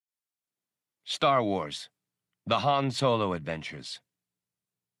Star Wars: The Han Solo Adventures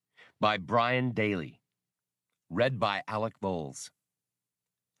by Brian Daley. Read by Alec Bowles.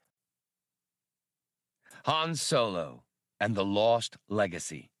 Han Solo and the Lost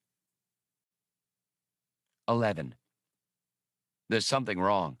Legacy. 11. "There's something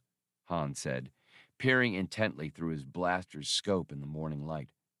wrong," Han said, peering intently through his blaster's scope in the morning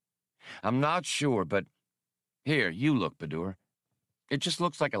light. "I'm not sure, but... Here, you look, Badur." "It just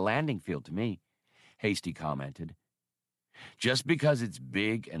looks like a landing field to me," Hasty commented. "Just because it's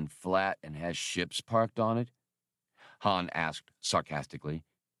big and flat and has ships parked on it?" Han asked sarcastically.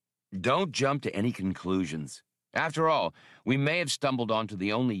 "Don't jump to any conclusions. After all, we may have stumbled onto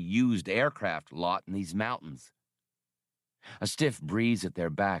the only used aircraft lot in these mountains." A stiff breeze at their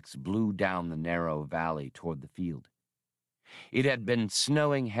backs blew down the narrow valley toward the field. It had been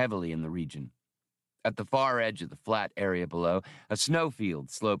snowing heavily in the region. At the far edge of the flat area below, a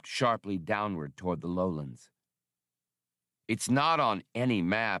snowfield sloped sharply downward toward the lowlands. "It's not on any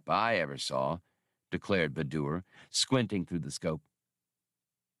map I ever saw," declared Badur, squinting through the scope.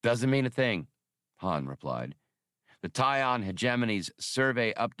 "Doesn't mean a thing," Han replied. "The Tyon Hegemony's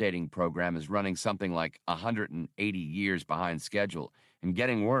survey updating program is running something like 180 years behind schedule, and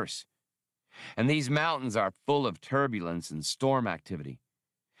getting worse. And these mountains are full of turbulence and storm activity.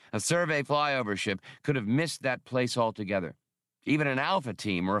 A survey flyover ship could have missed that place altogether. Even an Alpha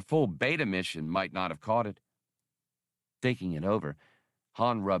team or a full Beta mission might not have caught it." Thinking it over,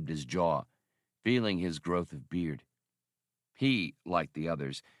 Han rubbed his jaw, feeling his growth of beard. He, like the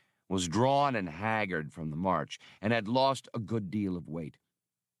others, was drawn and haggard from the march and had lost a good deal of weight.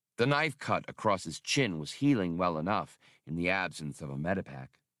 The knife cut across his chin was healing well enough in the absence of a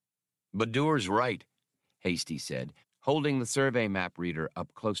medipack. "Badur's right," Hasty said, holding the survey map reader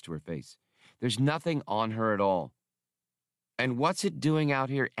up close to her face. "There's nothing on her at all. And what's it doing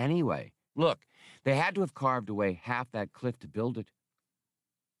out here anyway? Look, they had to have carved away half that cliff to build it."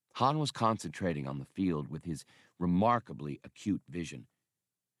 Han was concentrating on the field with his remarkably acute vision.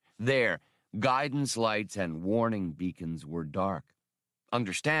 There, guidance lights and warning beacons were dark,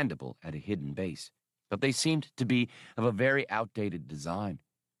 understandable at a hidden base, but they seemed to be of a very outdated design.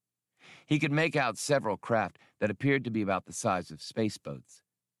 He could make out several craft that appeared to be about the size of spaceboats,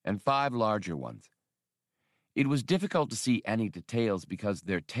 and 5 larger ones. It was difficult to see any details because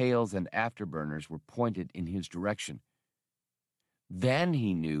their tails and afterburners were pointed in his direction. Then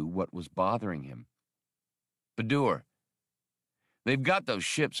he knew what was bothering him. "Badur, they've got those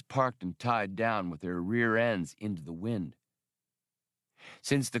ships parked and tied down with their rear ends into the wind."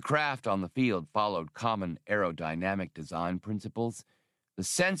 Since the craft on the field followed common aerodynamic design principles, the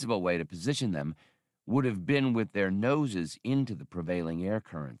sensible way to position them would have been with their noses into the prevailing air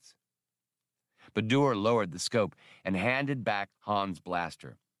currents. Badur lowered the scope and handed back Han's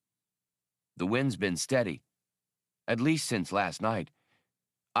blaster. "The wind's been steady, at least since last night.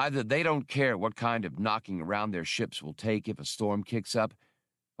 Either they don't care what kind of knocking around their ships will take if a storm kicks up,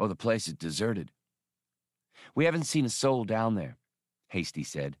 or the place is deserted." "We haven't seen a soul down there," Hasty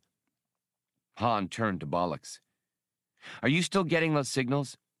said. Han turned to Bollocks. "Are you still getting those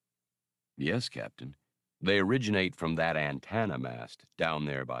signals?" "Yes, Captain. They originate from that antenna mast down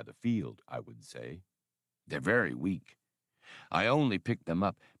there by the field, I would say." "They're very weak. I only picked them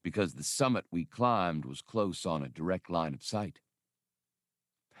up because the summit we climbed was close on a direct line of sight."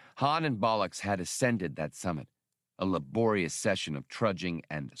 Han and Bollocks had ascended that summit, a laborious session of trudging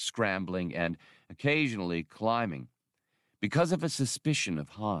and scrambling and occasionally climbing, because of a suspicion of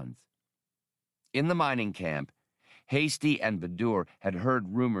Han's. In the mining camp, Hasty and Badur had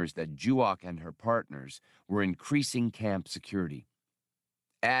heard rumors that Juok and her partners were increasing camp security.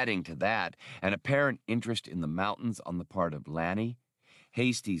 Adding to that, an apparent interest in the mountains on the part of Lanny,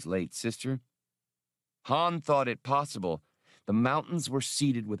 Hasty's late sister, Han thought it possible the mountains were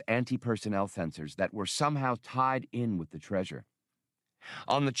seeded with anti-personnel sensors that were somehow tied in with the treasure.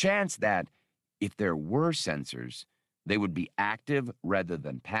 On the chance that, if there were sensors, they would be active rather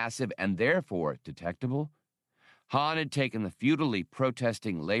than passive and therefore detectable, Han had taken the futilely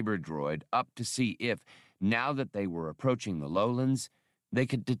protesting labor droid up to see if, now that they were approaching the lowlands, they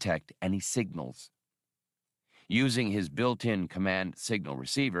could detect any signals. Using his built-in command signal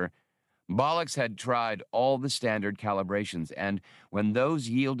receiver, Bollocks had tried all the standard calibrations and, when those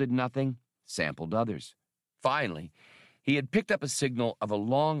yielded nothing, sampled others. Finally, he had picked up a signal of a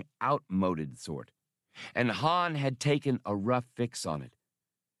long outmoded sort, and Han had taken a rough fix on it.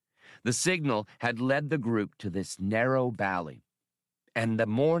 The signal had led the group to this narrow valley, and the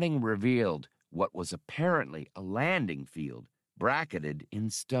morning revealed what was apparently a landing field bracketed in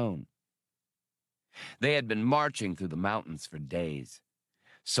stone. They had been marching through the mountains for days.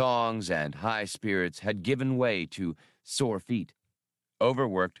 Songs and high spirits had given way to sore feet,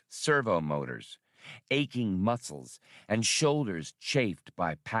 overworked servo motors, aching muscles, and shoulders chafed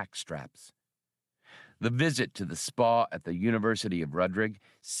by pack straps. The visit to the spa at the University of Rudrig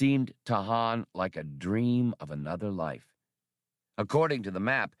seemed to Han like a dream of another life. According to the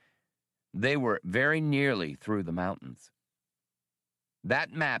map, they were very nearly through the mountains.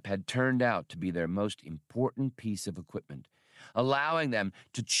 That map had turned out to be their most important piece of equipment, allowing them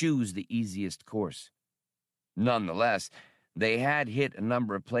to choose the easiest course. Nonetheless, they had hit a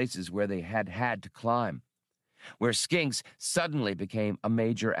number of places where they had had to climb, where skinks suddenly became a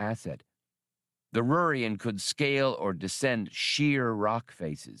major asset. The Rurian could scale or descend sheer rock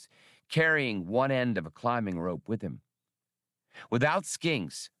faces, carrying one end of a climbing rope with him. Without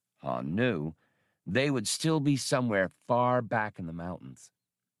skinks, Han knew, they would still be somewhere far back in the mountains.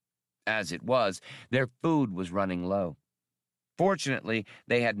 As it was, their food was running low. Fortunately,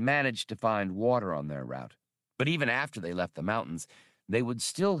 they had managed to find water on their route, but even after they left the mountains, they would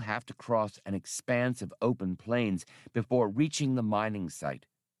still have to cross an expanse of open plains before reaching the mining site.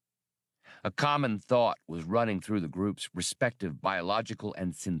 A common thought was running through the group's respective biological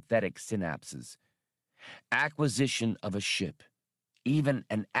and synthetic synapses. Acquisition of a ship, even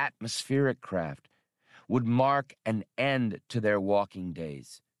an atmospheric craft, would mark an end to their walking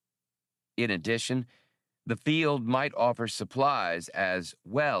days. In addition, the field might offer supplies as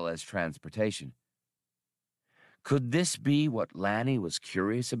well as transportation. Could this be what Lanny was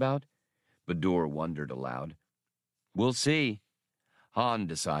curious about? Bedur wondered aloud. We'll see, Han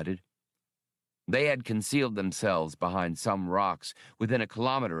decided. They had concealed themselves behind some rocks within a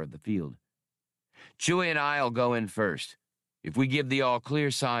kilometer of the field. Chewie and I'll go in first. If we give the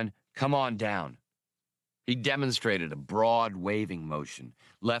all-clear sign, come on down. He demonstrated a broad waving motion,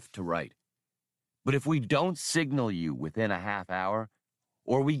 left to right. But if we don't signal you within a half hour,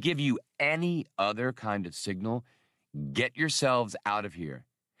 or we give you any other kind of signal, get yourselves out of here.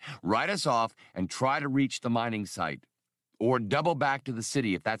 Write us off and try to reach the mining site, or double back to the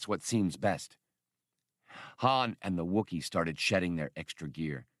city if that's what seems best. Han and the Wookiee started shedding their extra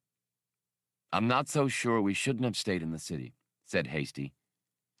gear. I'm not so sure we shouldn't have stayed in the city, said Hasty.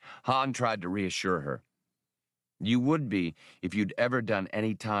 Han tried to reassure her. You would be if you'd ever done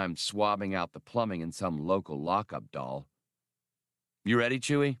any time swabbing out the plumbing in some local lockup doll. You ready,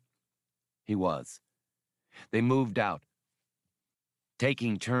 Chewie? He was. They moved out,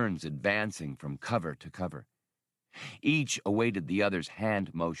 taking turns advancing from cover to cover. Each awaited the other's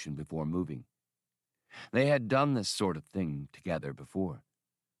hand motion before moving. They had done this sort of thing together before.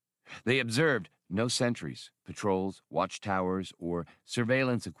 They observed no sentries, patrols, watchtowers, or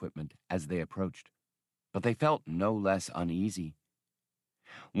surveillance equipment as they approached, but they felt no less uneasy.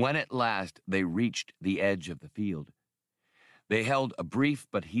 When at last they reached the edge of the field, they held a brief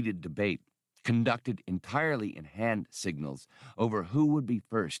but heated debate, conducted entirely in hand signals over who would be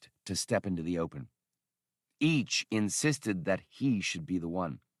first to step into the open. Each insisted that he should be the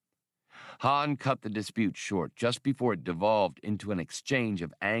one. Han cut the dispute short just before it devolved into an exchange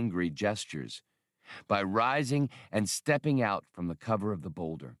of angry gestures by rising and stepping out from the cover of the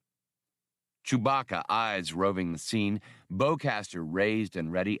boulder. Chewbacca, eyes roving the scene, bowcaster raised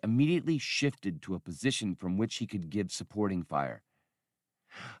and ready, immediately shifted to a position from which he could give supporting fire.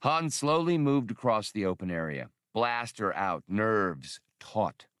 Han slowly moved across the open area, blaster out, nerves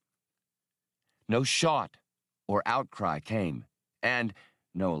taut. No shot or outcry came, and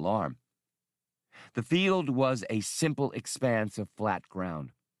no alarm. The field was a simple expanse of flat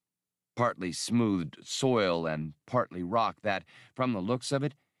ground, partly smoothed soil and partly rock that, from the looks of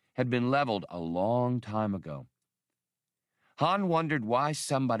it, had been leveled a long time ago. Han wondered why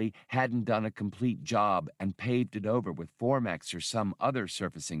somebody hadn't done a complete job and paved it over with Formex or some other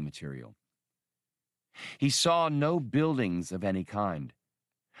surfacing material. He saw no buildings of any kind,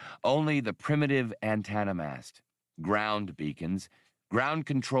 only the primitive antenna mast, ground beacons, ground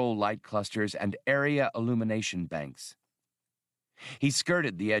control light clusters, and area illumination banks. He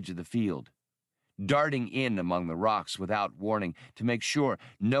skirted the edge of the field, darting in among the rocks without warning to make sure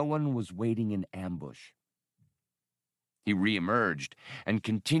no one was waiting in ambush. He reemerged and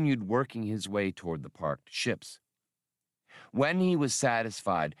continued working his way toward the parked ships. When he was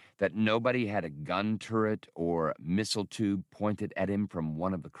satisfied that nobody had a gun turret or missile tube pointed at him from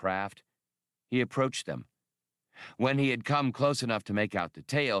one of the craft, he approached them. When he had come close enough to make out the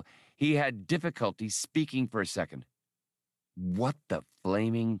tail, he had difficulty speaking for a second. What the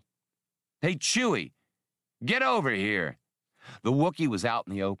flaming... Hey, Chewie! Get over here! The Wookiee was out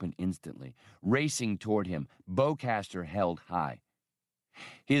in the open instantly, racing toward him, bowcaster held high.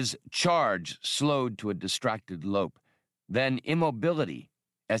 His charge slowed to a distracted lope, then immobility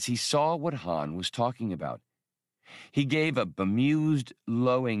as he saw what Han was talking about. He gave a bemused,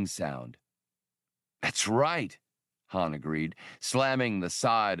 lowing sound. "That's right," Han agreed, slamming the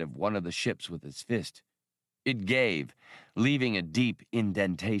side of one of the ships with his fist. It gave, leaving a deep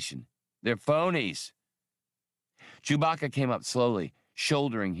indentation. "They're phonies." Chewbacca came up slowly,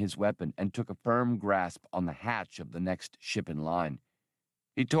 shouldering his weapon, and took a firm grasp on the hatch of the next ship in line.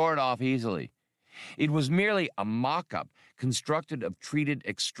 He tore it off easily. It was merely a mock-up constructed of treated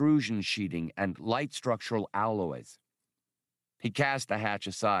extrusion sheeting and light structural alloys. He cast the hatch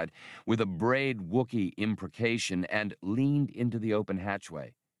aside with a brayed Wookiee imprecation and leaned into the open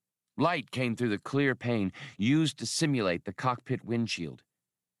hatchway. Light came through the clear pane used to simulate the cockpit windshield.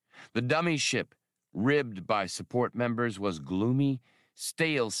 The dummy ship, ribbed by support members, was gloomy,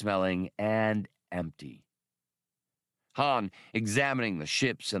 stale-smelling, and empty. Han, examining the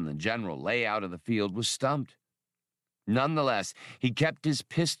ships and the general layout of the field, was stumped. Nonetheless, he kept his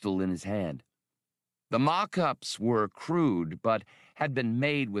pistol in his hand. The mock-ups were crude, but had been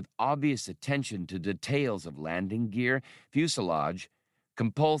made with obvious attention to details of landing gear, fuselage,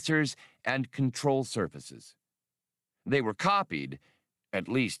 compulsors, and control surfaces. They were copied, at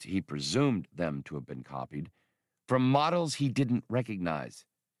least he presumed them to have been copied, from models he didn't recognize,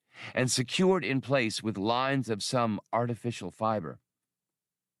 and secured in place with lines of some artificial fiber.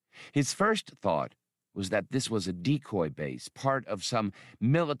 His first thought was that this was a decoy base, part of some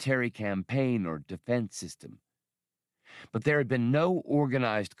military campaign or defense system. But there had been no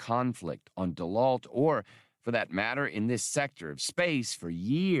organized conflict on Dalault or, for that matter, in this sector of space for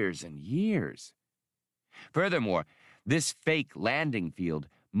years and years. Furthermore, this fake landing field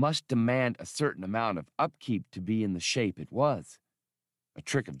must demand a certain amount of upkeep to be in the shape it was. A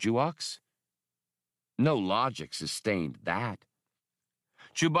trick of Juox? No logic sustained that.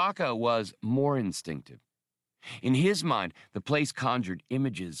 Chewbacca was more instinctive. In his mind, the place conjured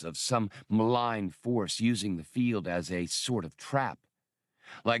images of some malign force using the field as a sort of trap,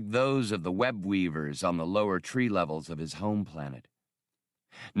 like those of the web weavers on the lower tree levels of his home planet.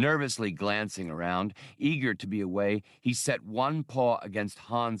 Nervously glancing around, eager to be away, he set one paw against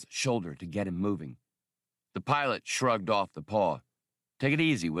Han's shoulder to get him moving. The pilot shrugged off the paw. "Take it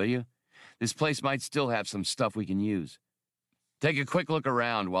easy, will you? This place might still have some stuff we can use. Take a quick look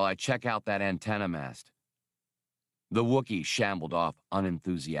around while I check out that antenna mast." The Wookiee shambled off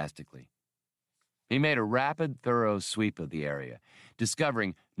unenthusiastically. He made a rapid, thorough sweep of the area,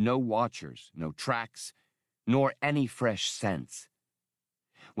 discovering no watchers, no tracks, nor any fresh scents.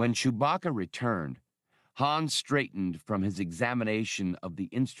 When Chewbacca returned, Han straightened from his examination of the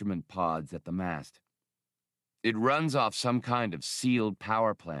instrument pods at the mast. "It runs off some kind of sealed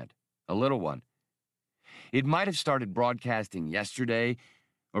power plant, a little one. It might have started broadcasting yesterday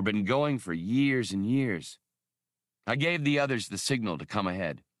or been going for years and years. I gave the others the signal to come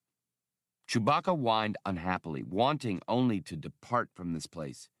ahead." Chewbacca whined unhappily, wanting only to depart from this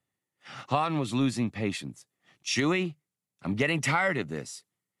place. Han was losing patience. "Chewie, I'm getting tired of this.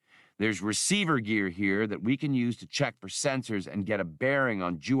 There's receiver gear here that we can use to check for sensors and get a bearing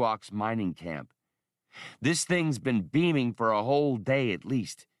on Juox mining camp. This thing's been beaming for a whole day at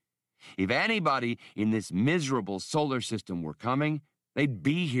least. If anybody in this miserable solar system were coming, they'd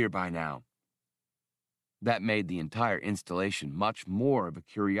be here by now." That made the entire installation much more of a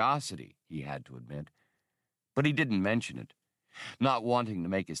curiosity, he had to admit. But he didn't mention it, not wanting to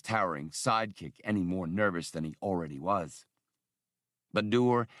make his towering sidekick any more nervous than he already was.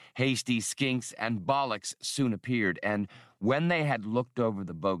 Badur, Hasty, Skinks, and Bollocks soon appeared, and when they had looked over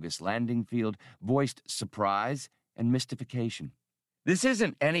the bogus landing field, voiced surprise and mystification. "This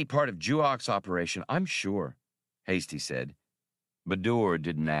isn't any part of Juox operation, I'm sure," Hasty said. Badur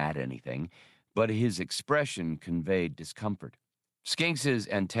didn't add anything, but his expression conveyed discomfort. Skinks's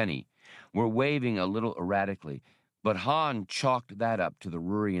antennae were waving a little erratically, but Han chalked that up to the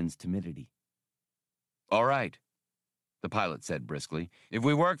Rurian's timidity. "All right," the pilot said briskly. "If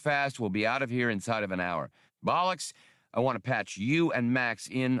we work fast, we'll be out of here inside of an hour. Bollocks, I want to patch you and Max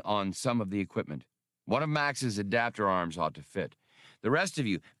in on some of the equipment. One of Max's adapter arms ought to fit. The rest of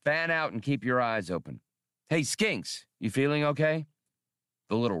you, fan out and keep your eyes open. Hey, Skinks, you feeling okay?"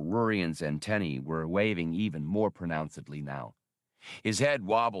 The little Rurian's antennae were waving even more pronouncedly now. His head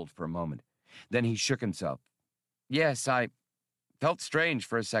wobbled for a moment. Then he shook himself. "Yes, I felt strange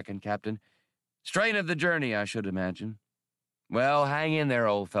for a second, Captain. Strain of the journey, I should imagine." "Well, hang in there,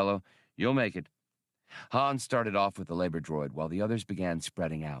 old fellow. You'll make it." Han started off with the labor droid while the others began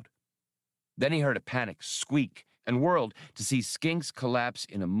spreading out. Then he heard a panicked squeak and whirled to see Skinks collapse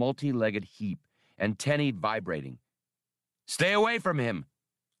in a multi-legged heap, antennae vibrating. "Stay away from him!"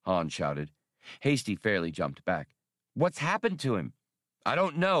 Han shouted. Hasty fairly jumped back. "What's happened to him?" I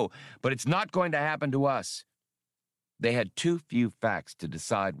don't know, but it's not going to happen to us. They had too few facts to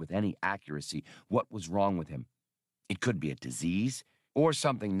decide with any accuracy what was wrong with him. It could be a disease or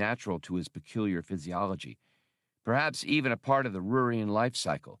something natural to his peculiar physiology, perhaps even a part of the Rurian life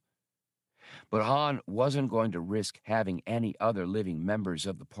cycle. But Han wasn't going to risk having any other living members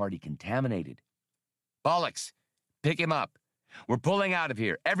of the party contaminated. Bollocks! Pick him up. We're pulling out of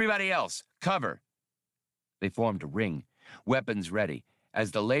here. Everybody else, cover. They formed a ring, weapons ready,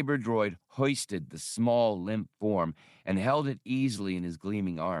 as the labor droid hoisted the small, limp form and held it easily in his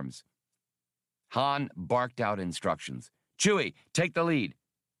gleaming arms. Han barked out instructions. Chewie, take the lead.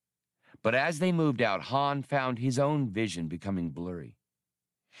 But as they moved out, Han found his own vision becoming blurry.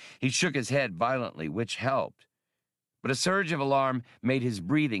 He shook his head violently, which helped. But a surge of alarm made his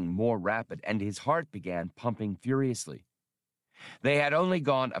breathing more rapid, and his heart began pumping furiously. They had only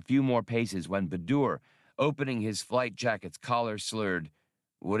gone a few more paces when Badur, opening his flight jacket's collar, slurred,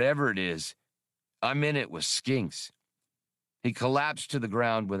 "Whatever it is, I'm in it with skinks." He collapsed to the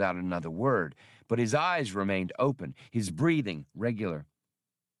ground without another word, but his eyes remained open, his breathing regular.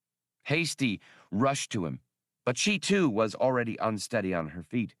 Hasty rushed to him, but she too was already unsteady on her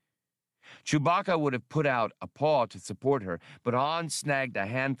feet. Chewbacca would have put out a paw to support her, but Han snagged a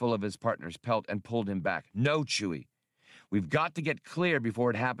handful of his partner's pelt and pulled him back. "No, Chewie. We've got to get clear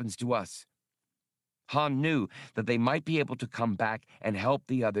before it happens to us." Han knew that they might be able to come back and help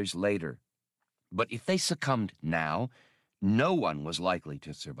the others later. But if they succumbed now, no one was likely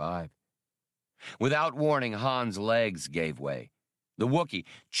to survive. Without warning, Han's legs gave way. The Wookiee,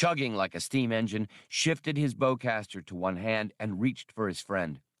 chugging like a steam engine, shifted his bowcaster to one hand and reached for his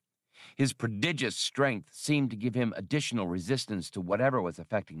friend. His prodigious strength seemed to give him additional resistance to whatever was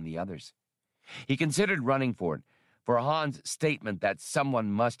affecting the others. He considered running for it, for Han's statement that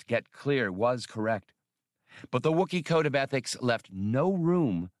someone must get clear was correct. But the Wookiee code of ethics left no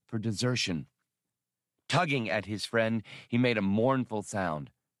room for desertion. Tugging at his friend, he made a mournful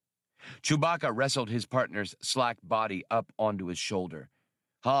sound. Chewbacca wrestled his partner's slack body up onto his shoulder.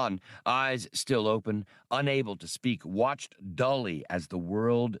 Han, eyes still open, unable to speak, watched dully as the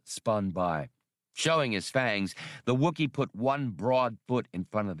world spun by. Showing his fangs, the Wookiee put one broad foot in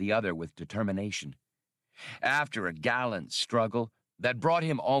front of the other with determination. After a gallant struggle that brought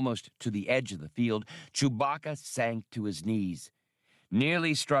him almost to the edge of the field, Chewbacca sank to his knees,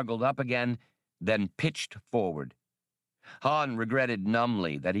 nearly struggled up again, then pitched forward. Han regretted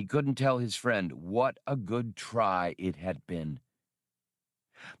numbly that he couldn't tell his friend what a good try it had been.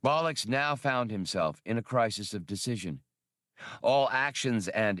 Bollocks now found himself in a crisis of decision. All actions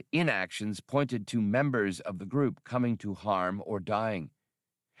and inactions pointed to members of the group coming to harm or dying.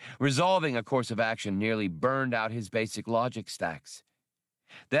 Resolving a course of action nearly burned out his basic logic stacks.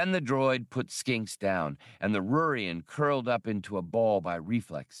 Then the droid put Skinks down, and the Rurian curled up into a ball by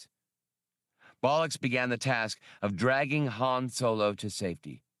reflex. Bollocks began the task of dragging Han Solo to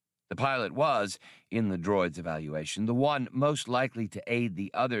safety. The pilot was, in the droid's evaluation, the one most likely to aid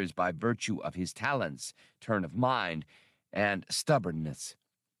the others by virtue of his talents, turn of mind, and stubbornness.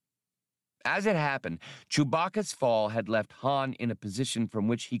 As it happened, Chewbacca's fall had left Han in a position from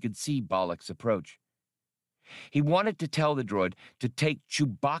which he could see Bollocks' approach. He wanted to tell the droid to take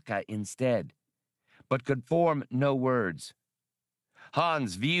Chewbacca instead, but could form no words.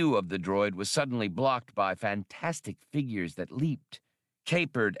 Han's view of the droid was suddenly blocked by fantastic figures that leaped,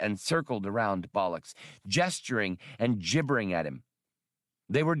 capered, and circled around Bollocks, gesturing and gibbering at him.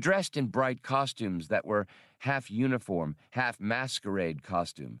 They were dressed in bright costumes that were half uniform, half masquerade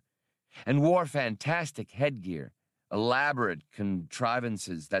costume, and wore fantastic headgear, elaborate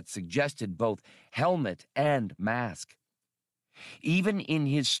contrivances that suggested both helmet and mask. Even in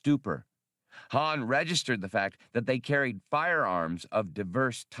his stupor, Han registered the fact that they carried firearms of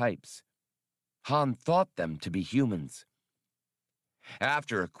diverse types. Han thought them to be humans.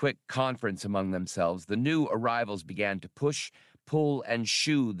 After a quick conference among themselves, the new arrivals began to push, pull, and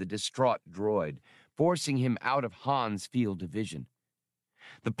shoo the distraught droid, forcing him out of Han's field of vision.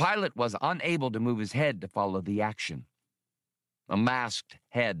 The pilot was unable to move his head to follow the action. A masked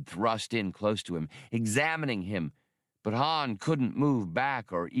head thrust in close to him, examining him, but Han couldn't move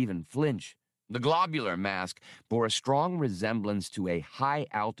back or even flinch. The globular mask bore a strong resemblance to a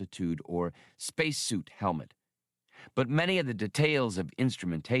high-altitude or spacesuit helmet, but many of the details of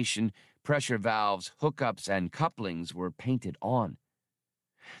instrumentation, pressure valves, hookups, and couplings were painted on.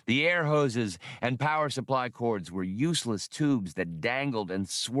 The air hoses and power supply cords were useless tubes that dangled and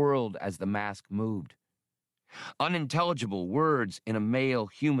swirled as the mask moved. Unintelligible words in a male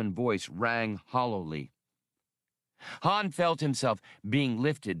human voice rang hollowly. Han felt himself being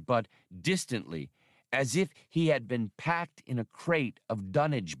lifted, but distantly, as if he had been packed in a crate of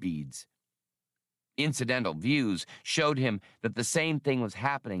dunnage beads. Incidental views showed him that the same thing was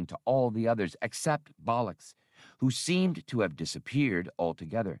happening to all the others except Bollocks, who seemed to have disappeared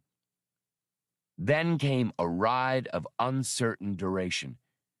altogether. Then came a ride of uncertain duration.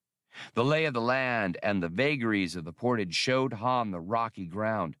 The lay of the land and the vagaries of the portage showed Han the rocky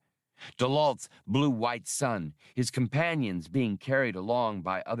ground, Delalt's blue-white sun, his companions being carried along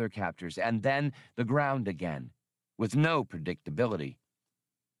by other captors, and then the ground again, with no predictability.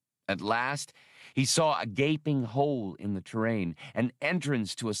 At last, he saw a gaping hole in the terrain, an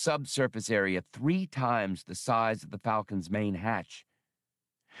entrance to a subsurface area 3 times the size of the Falcon's main hatch.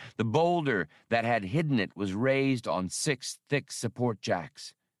 The boulder that had hidden it was raised on 6 thick support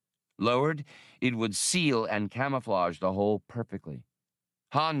jacks. Lowered, it would seal and camouflage the hole perfectly.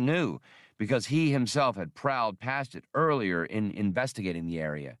 Han knew, because he himself had prowled past it earlier in investigating the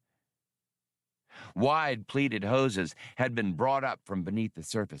area. Wide pleated hoses had been brought up from beneath the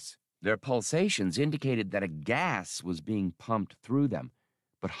surface. Their pulsations indicated that a gas was being pumped through them,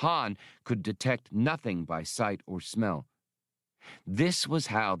 but Han could detect nothing by sight or smell. This was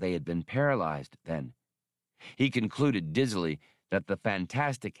how they had been paralyzed, then. He concluded dizzily that the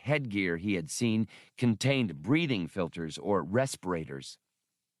fantastic headgear he had seen contained breathing filters or respirators.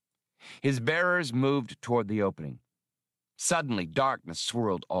 His bearers moved toward the opening. Suddenly, darkness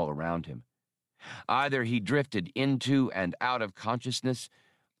swirled all around him. Either he drifted into and out of consciousness,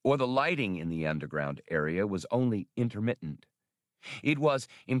 or the lighting in the underground area was only intermittent. It was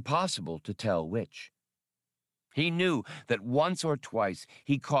impossible to tell which. He knew that once or twice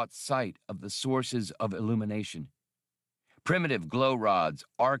he caught sight of the sources of illumination. Primitive glow rods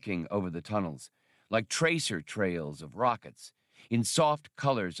arcing over the tunnels, like tracer trails of rockets, in soft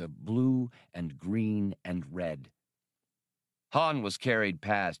colors of blue and green and red. Han was carried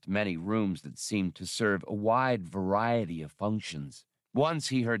past many rooms that seemed to serve a wide variety of functions. Once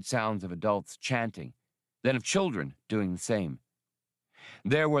he heard sounds of adults chanting, then of children doing the same.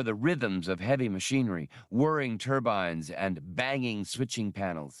 There were the rhythms of heavy machinery, whirring turbines and banging switching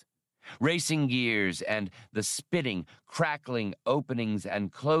panels, racing gears and the spitting, crackling openings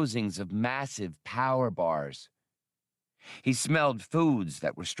and closings of massive power bars. He smelled foods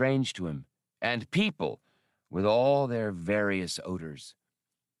that were strange to him, and people with all their various odors.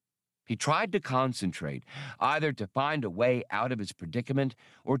 He tried to concentrate, either to find a way out of his predicament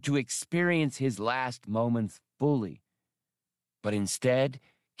or to experience his last moments fully, but instead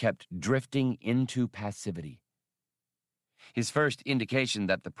kept drifting into passivity. His first indication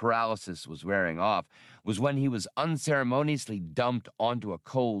that the paralysis was wearing off was when he was unceremoniously dumped onto a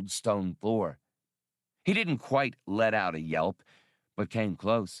cold stone floor. He didn't quite let out a yelp, but came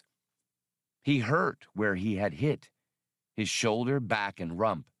close. He hurt where he had hit, his shoulder, back, and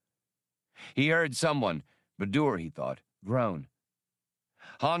rump. He heard someone, Badur, he thought, groan.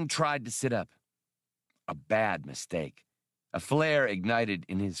 Han tried to sit up. A bad mistake. A flare ignited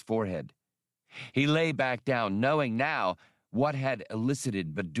in his forehead. He lay back down, knowing now what had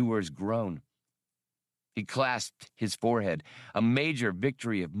elicited Badur's groan. He clasped his forehead, a major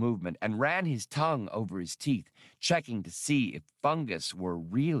victory of movement, and ran his tongue over his teeth, checking to see if fungus were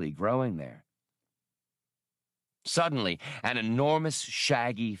really growing there. Suddenly, an enormous,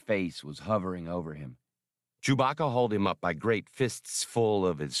 shaggy face was hovering over him. Chewbacca hauled him up by great fists full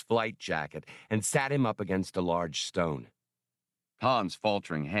of his flight jacket and sat him up against a large stone. Han's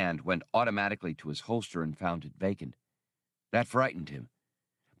faltering hand went automatically to his holster and found it vacant. That frightened him,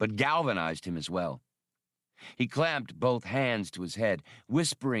 but galvanized him as well. He clamped both hands to his head,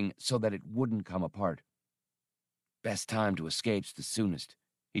 whispering so that it wouldn't come apart. "Best time to escape's the soonest,"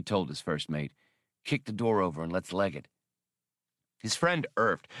 he told his first mate. "Kick the door over and let's leg it." His friend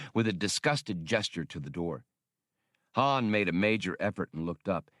irked with a disgusted gesture to the door. Han made a major effort and looked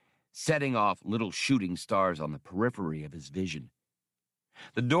up, setting off little shooting stars on the periphery of his vision.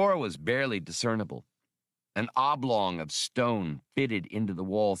 The door was barely discernible, an oblong of stone fitted into the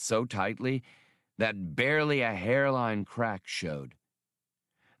wall so tightly that barely a hairline crack showed.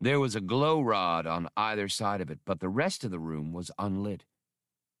 There was a glow rod on either side of it, but the rest of the room was unlit.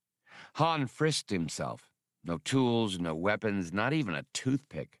 Han frisked himself. No tools, no weapons, not even a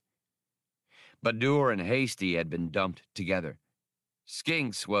toothpick. Badur and Hasty had been dumped together.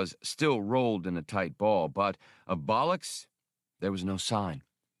 Skinks was still rolled in a tight ball, but of Bollocks, there was no sign.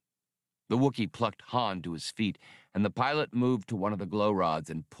 The Wookiee plucked Han to his feet, and the pilot moved to one of the glow rods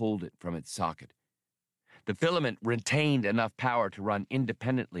and pulled it from its socket. The filament retained enough power to run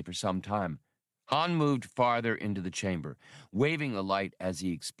independently for some time. Han moved farther into the chamber, waving the light as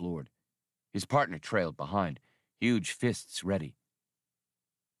he explored. His partner trailed behind, huge fists ready.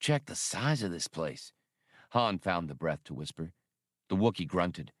 "Check the size of this place," Han found the breath to whisper. The Wookiee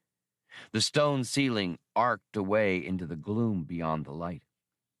grunted. The stone ceiling arced away into the gloom beyond the light.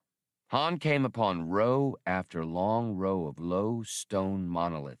 Han came upon row after long row of low stone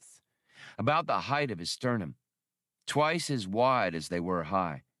monoliths, about the height of his sternum, twice as wide as they were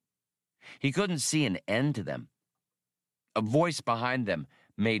high. He couldn't see an end to them. A voice behind them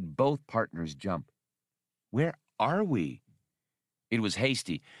made both partners jump. "Where are we?" It was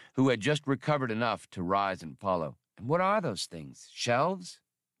Hasty, who had just recovered enough to rise and follow. "And what are those things? Shelves?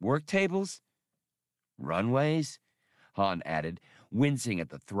 Work tables? Runways?" Han added, wincing at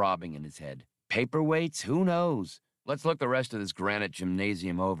the throbbing in his head. "Paperweights? Who knows? Let's look the rest of this granite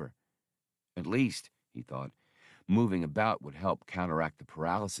gymnasium over." At least, he thought, moving about would help counteract the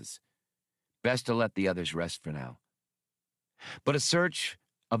paralysis. Best to let the others rest for now. But a search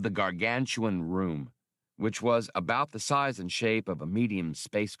of the gargantuan room, which was about the size and shape of a medium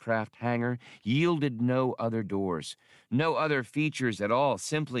spacecraft hangar, yielded no other doors, no other features at all,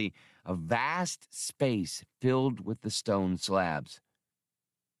 simply a vast space filled with the stone slabs.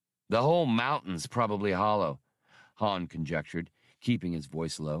 The whole mountain's probably hollow, Han conjectured, keeping his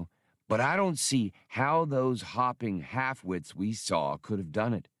voice low, but I don't see how those hopping half-wits we saw could have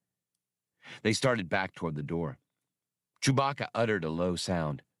done it. They started back toward the door. Chewbacca uttered a low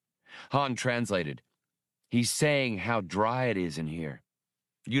sound. Han translated. "He's saying how dry it is in here.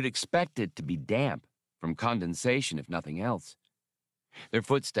 You'd expect it to be damp, from condensation if nothing else." Their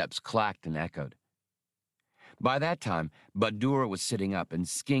footsteps clacked and echoed. By that time, Badur was sitting up and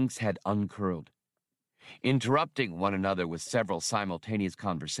Skinks had uncurled. Interrupting one another with several simultaneous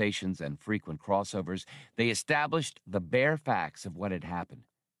conversations and frequent crossovers, they established the bare facts of what had happened.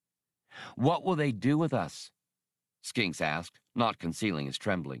 "What will they do with us?" Skinks asked, not concealing his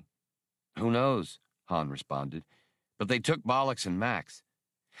trembling. "Who knows?" Han responded. "But they took Bollocks and Max.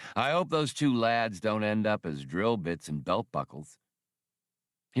 I hope those two lads don't end up as drill bits and belt buckles."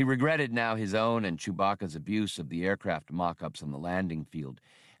 He regretted now his own and Chewbacca's abuse of the aircraft mock-ups on the landing field,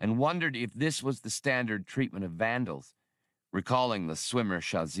 and wondered if this was the standard treatment of vandals, recalling the swimmer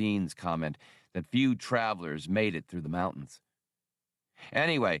Shazin's comment that few travelers made it through the mountains.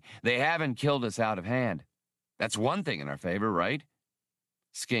 "Anyway, they haven't killed us out of hand. That's one thing in our favor, right?"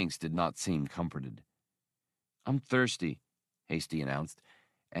 Skinks did not seem comforted. "I'm thirsty," Hasty announced,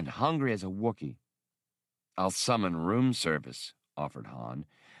 "and hungry as a Wookiee." "I'll summon room service," offered Han.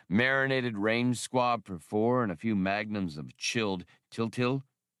 "Marinated range squab for 4 and a few magnums of chilled Tiltil.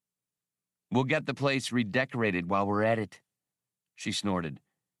 We'll get the place redecorated while we're at it." She snorted.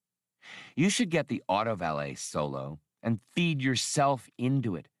 "You should get the auto valet, Solo, and feed yourself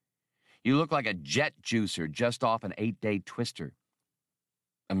into it. You look like a jet juicer just off an 8-day twister."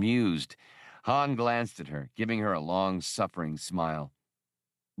 Amused, Han glanced at her, giving her a long-suffering smile.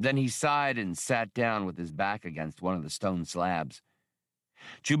 Then he sighed and sat down with his back against one of the stone slabs.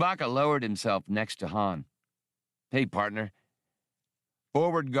 Chewbacca lowered himself next to Han. "Hey, partner.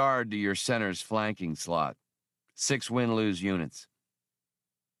 Forward guard to your center's flanking slot. 6 win-lose units."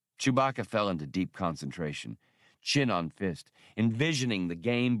 Chewbacca fell into deep concentration, chin on fist, envisioning the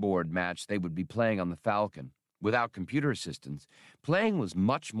game board match they would be playing on the Falcon. Without computer assistance, playing was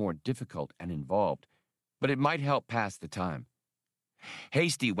much more difficult and involved, but it might help pass the time.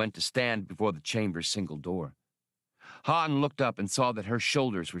 Hasty went to stand before the chamber's single door. Han looked up and saw that her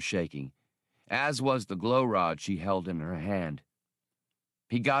shoulders were shaking, as was the glow rod she held in her hand.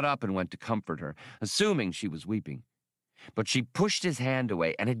 He got up and went to comfort her, assuming she was weeping. But she pushed his hand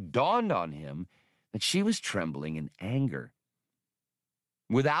away, and it dawned on him that she was trembling in anger.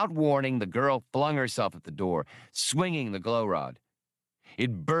 Without warning, the girl flung herself at the door, swinging the glow rod.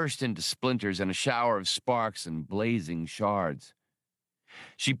 It burst into splinters and a shower of sparks and blazing shards.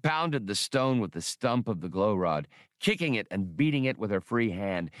 She pounded the stone with the stump of the glow rod, kicking it and beating it with her free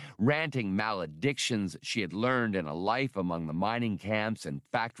hand, ranting maledictions she had learned in a life among the mining camps and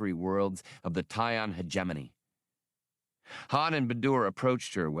factory worlds of the Tyon hegemony. Han and Badur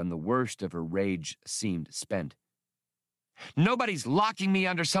approached her when the worst of her rage seemed spent. "Nobody's locking me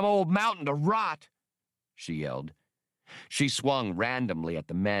under some old mountain to rot," she yelled. She swung randomly at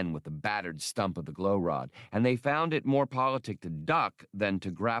the men with the battered stump of the glow rod, and they found it more politic to duck than to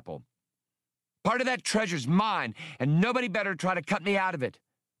grapple. "Part of that treasure's mine, and nobody better try to cut me out of it."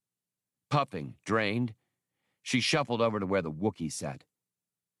 Puffing, drained, she shuffled over to where the Wookiee sat.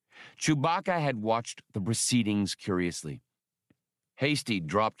 Chewbacca had watched the proceedings curiously. Hasty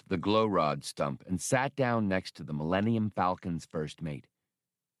dropped the glow rod stump and sat down next to the Millennium Falcon's first mate.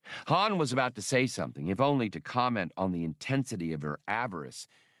 Han was about to say something, if only to comment on the intensity of her avarice,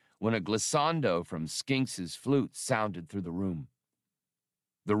 when a glissando from Skinks's flute sounded through the room.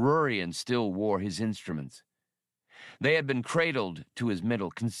 The Rurian still wore his instruments. They had been cradled to his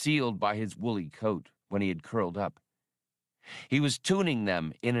middle, concealed by his woolly coat when he had curled up. He was tuning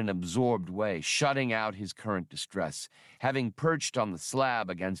them in an absorbed way, shutting out his current distress, having perched on the slab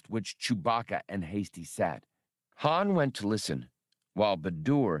against which Chewbacca and Hasty sat. Han went to listen, while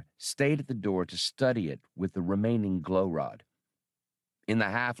Badur stayed at the door to study it with the remaining glow rod. In the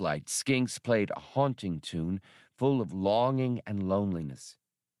half-light, Skinks played a haunting tune full of longing and loneliness.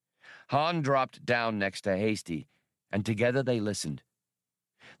 Han dropped down next to Hasty, and together they listened.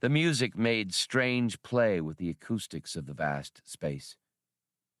 The music made strange play with the acoustics of the vast space.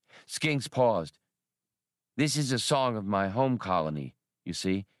 Skinks paused. "This is a song of my home colony, you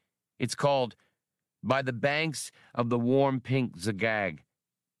see. It's called By the Banks of the Warm Pink Zagag.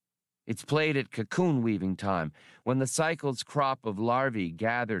 It's played at cocoon weaving time, when the cycle's crop of larvae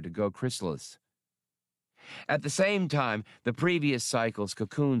gather to go chrysalis. At the same time, the previous cycle's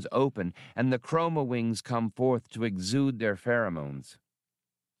cocoons open, and the chroma wings come forth to exude their pheromones,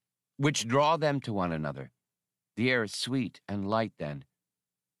 which draw them to one another. The air is sweet and light then.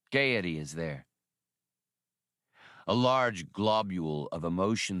 Gaiety is there." A large globule of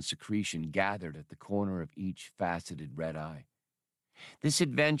emotion secretion gathered at the corner of each faceted red eye. "This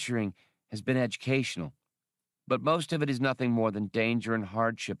adventuring has been educational, but most of it is nothing more than danger and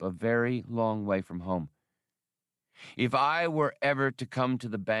hardship a very long way from home. If I were ever to come to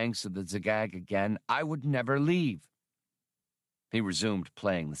the banks of the Zagag again, I would never leave." He resumed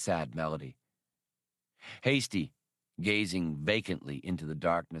playing the sad melody. Hasty, gazing vacantly into the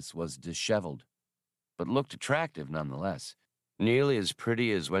darkness, was disheveled, but looked attractive nonetheless. Nearly as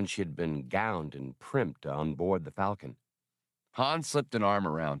pretty as when she had been gowned and primped on board the Falcon. Han slipped an arm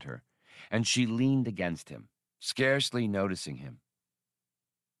around her, and she leaned against him, scarcely noticing him.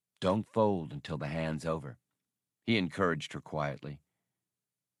 "Don't fold until the hand's over," he encouraged her quietly.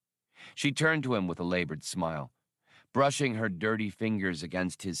 She turned to him with a labored smile, brushing her dirty fingers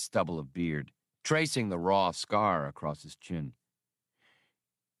against his stubble of beard, tracing the raw scar across his chin.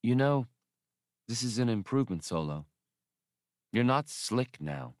 "You know, this is an improvement, Solo. You're not slick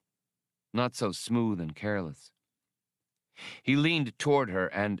now, not so smooth and careless." He leaned toward her,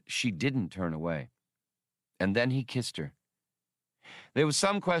 and she didn't turn away. And then he kissed her. There was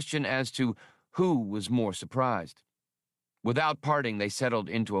some question as to who was more surprised. Without parting, they settled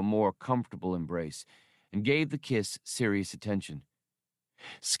into a more comfortable embrace and gave the kiss serious attention.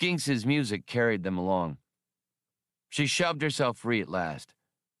 Skinks's music carried them along. She shoved herself free at last.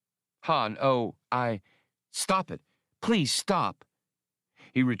 "Han, oh, Stop it. Please stop."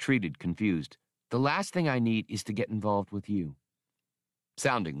 He retreated, confused. "The last thing I need is to get involved with you."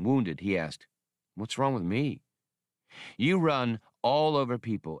 Sounding wounded, he asked, "What's wrong with me?" "You run all over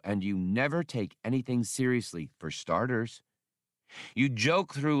people, and you never take anything seriously, for starters. You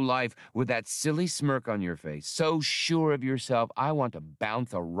joke through life with that silly smirk on your face, so sure of yourself I want to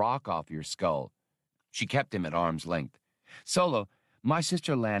bounce a rock off your skull." She kept him at arm's length. "Solo, my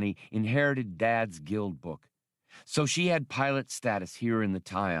sister Lanny inherited Dad's guild book, so she had pilot status here in the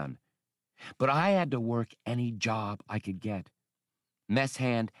Tyon. But I had to work any job I could get. Mess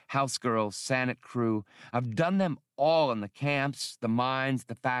hand, house girl, Sanet crew. I've done them all in the camps, the mines,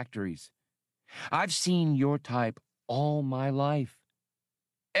 the factories. I've seen your type all my life.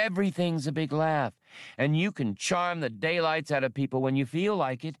 Everything's a big laugh, and you can charm the daylights out of people when you feel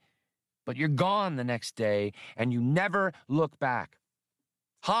like it, but you're gone the next day, and you never look back.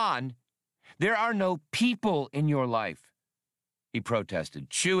 Han, there are no people in your life," he protested.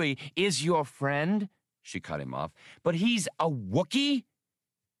 "Chewie is your friend," she cut him off, "but he's a Wookiee?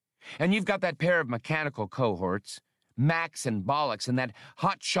 And you've got that pair of mechanical cohorts, Max and Bollocks, and that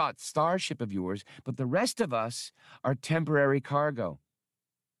hotshot starship of yours, but the rest of us are temporary cargo.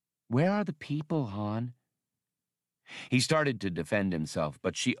 Where are the people, Han?" He started to defend himself,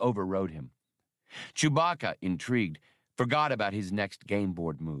 but she overrode him. Chewbacca, intrigued, forgot about his next game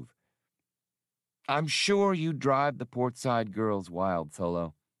board move. "I'm sure you drive the portside girls wild,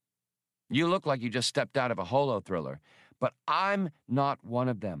 Solo. You look like you just stepped out of a holo thriller, but I'm not one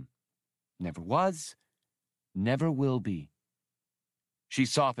of them. Never was, never will be." She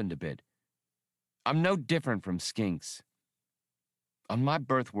softened a bit. "I'm no different from Skinks. On my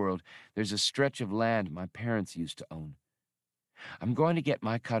birth world, there's a stretch of land my parents used to own. I'm going to get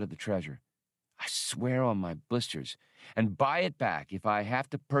my cut of the treasure. I swear on my blisters, and buy it back if I have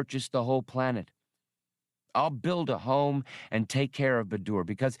to purchase the whole planet. I'll build a home and take care of Badur,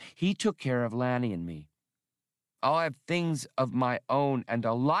 because he took care of Lanny and me. I'll have things of my own and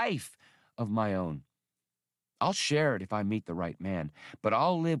a life of my own. I'll share it if I meet the right man, but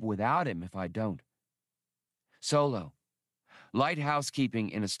I'll live without him if I don't. Solo, Light housekeeping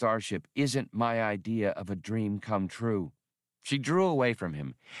in a starship isn't my idea of a dream come true. She drew away from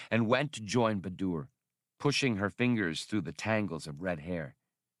him and went to join Badur, pushing her fingers through the tangles of red hair.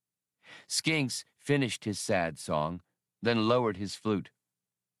 Skinks finished his sad song, then lowered his flute.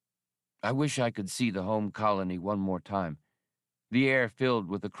 I wish I could see the home colony one more time. The air filled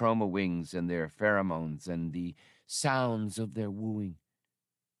with the chroma wings and their pheromones and the sounds of their wooing.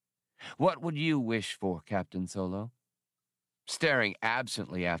 What would you wish for, Captain Solo? Staring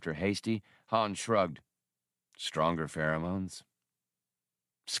absently after Hasty, Han shrugged. Stronger pheromones?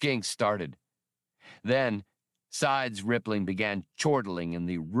 Skinks started. Then, sides rippling, began chortling in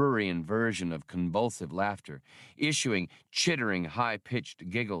the Rurian version of convulsive laughter, issuing chittering, high-pitched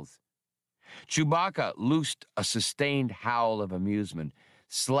giggles. Chewbacca loosed a sustained howl of amusement,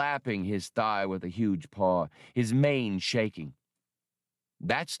 slapping his thigh with a huge paw, his mane shaking.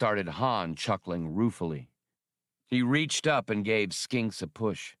 That started Han chuckling ruefully. He reached up and gave Skinks a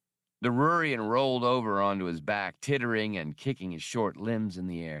push. The Rurian rolled over onto his back, tittering and kicking his short limbs in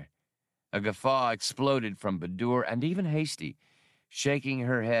the air. A guffaw exploded from Badur and even Hasty, shaking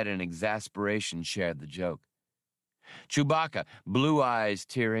her head in exasperation, shared the joke. Chewbacca, blue eyes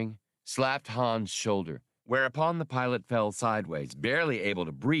tearing, slapped Han's shoulder, whereupon the pilot fell sideways, barely able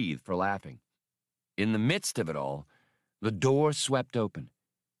to breathe for laughing. In the midst of it all, the door swept open.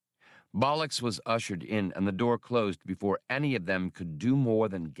 Bollocks was ushered in, and the door closed before any of them could do more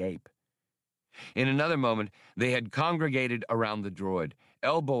than gape. In another moment, they had congregated around the droid,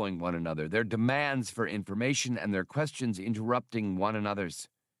 elbowing one another, their demands for information and their questions interrupting one another's.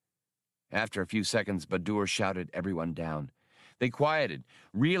 After a few seconds, Badur shouted everyone down. They quieted,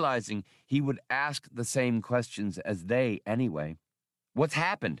 realizing he would ask the same questions as they anyway. What's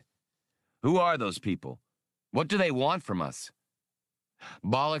happened? Who are those people? What do they want from us?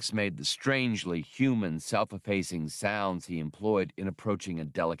 Bollocks made the strangely human, self-effacing sounds he employed in approaching a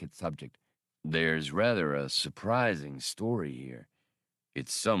delicate subject. There's rather a surprising story here.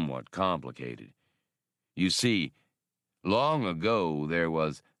 It's somewhat complicated. You see, long ago there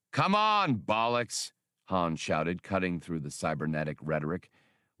was— Come on, Bollocks! Han shouted, cutting through the cybernetic rhetoric.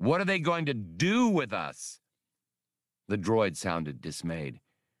 What are they going to do with us? The droid sounded dismayed.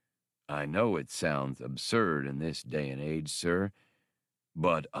 I know it sounds absurd in this day and age, sir,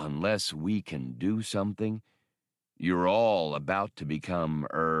 but unless we can do something, you're all about to become,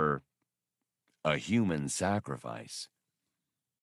 a human sacrifice.